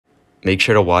Make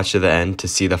sure to watch to the end to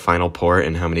see the final pour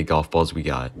and how many golf balls we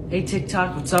got. Hey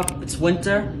TikTok, what's up? It's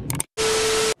winter.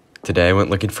 Today I went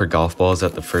looking for golf balls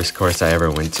at the first course I ever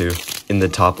went to. In the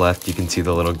top left, you can see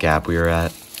the little gap we were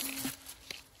at.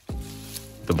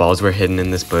 The balls were hidden in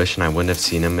this bush and I wouldn't have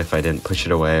seen them if I didn't push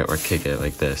it away or kick it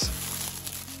like this.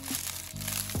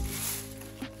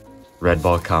 Red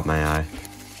ball caught my eye.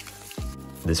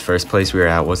 This first place we were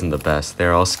at wasn't the best.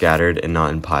 They're all scattered and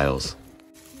not in piles.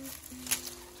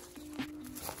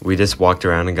 We just walked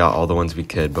around and got all the ones we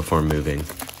could before moving.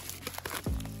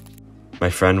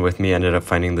 My friend with me ended up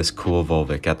finding this cool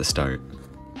Volvic at the start.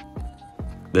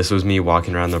 This was me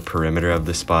walking around the perimeter of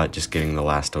the spot just getting the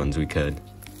last ones we could.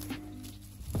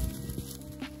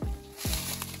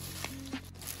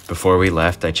 Before we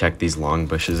left, I checked these long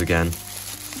bushes again.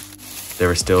 There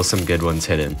were still some good ones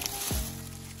hidden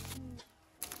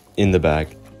in the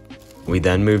bag. We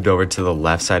then moved over to the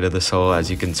left side of this hole, as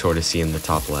you can sort of see in the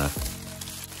top left.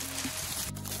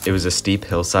 It was a steep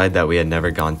hillside that we had never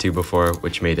gone to before,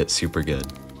 which made it super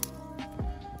good.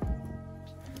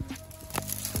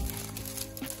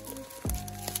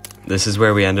 This is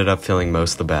where we ended up filling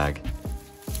most of the bag,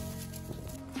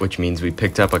 which means we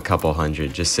picked up a couple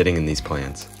hundred just sitting in these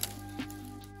plants.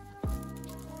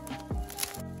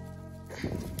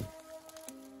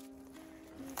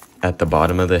 At the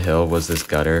bottom of the hill was this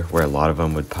gutter where a lot of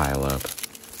them would pile up.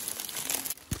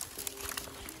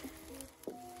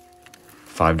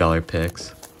 $5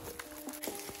 picks.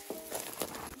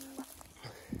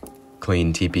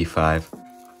 Clean TP5.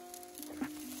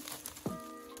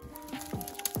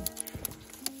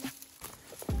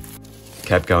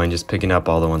 Kept going, just picking up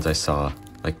all the ones I saw,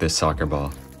 like this soccer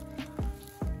ball.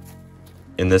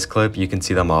 In this clip, you can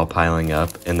see them all piling up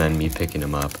and then me picking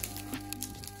them up.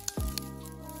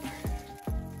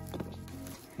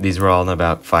 These were all in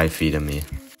about 5 feet of me.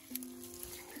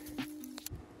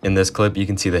 In this clip, you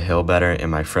can see the hill better and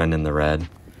my friend in the red.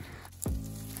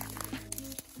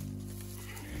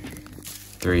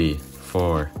 3,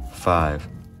 4, 5.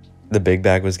 The big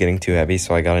bag was getting too heavy,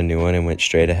 so I got a new one and went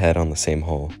straight ahead on the same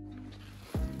hole.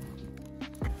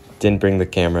 Didn't bring the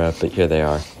camera up, but here they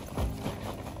are.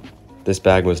 This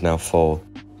bag was now full.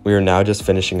 We were now just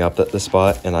finishing up at the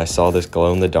spot, and I saw this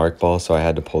glow-in-the-dark ball, so I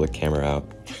had to pull the camera out.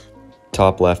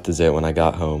 Top left is it when I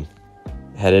got home.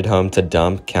 Headed home to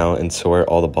dump, count, and sort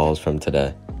all the balls from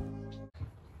today.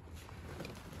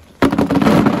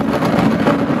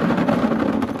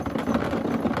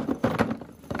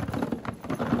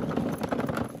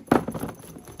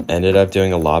 Ended up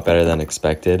doing a lot better than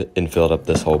expected and filled up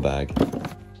this whole bag.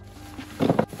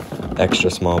 Extra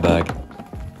small bag.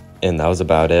 And that was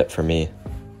about it for me.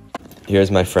 Here's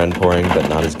my friend pouring, but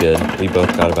not as good. We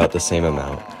both got about the same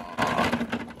amount.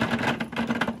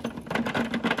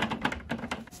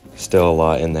 Still a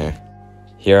lot in there.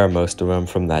 Here are most of them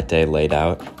from that day laid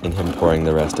out, and him pouring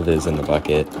the rest of his in the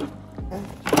bucket.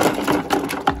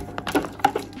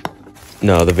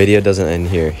 No, the video doesn't end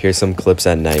here. Here's some clips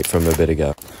at night from a bit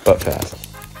ago, but fast.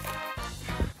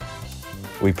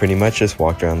 We pretty much just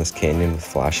walked around this canyon with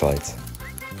flashlights.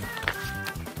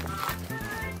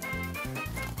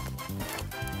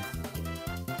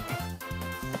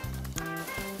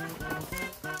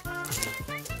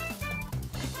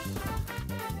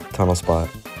 Tunnel spot.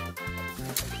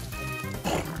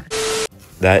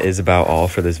 That is about all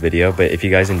for this video, but if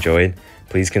you guys enjoyed,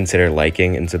 please consider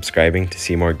liking and subscribing to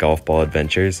see more golf ball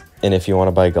adventures. And if you want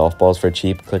to buy golf balls for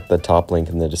cheap, click the top link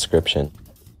in the description.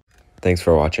 Thanks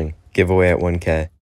for watching. Giveaway at 1K.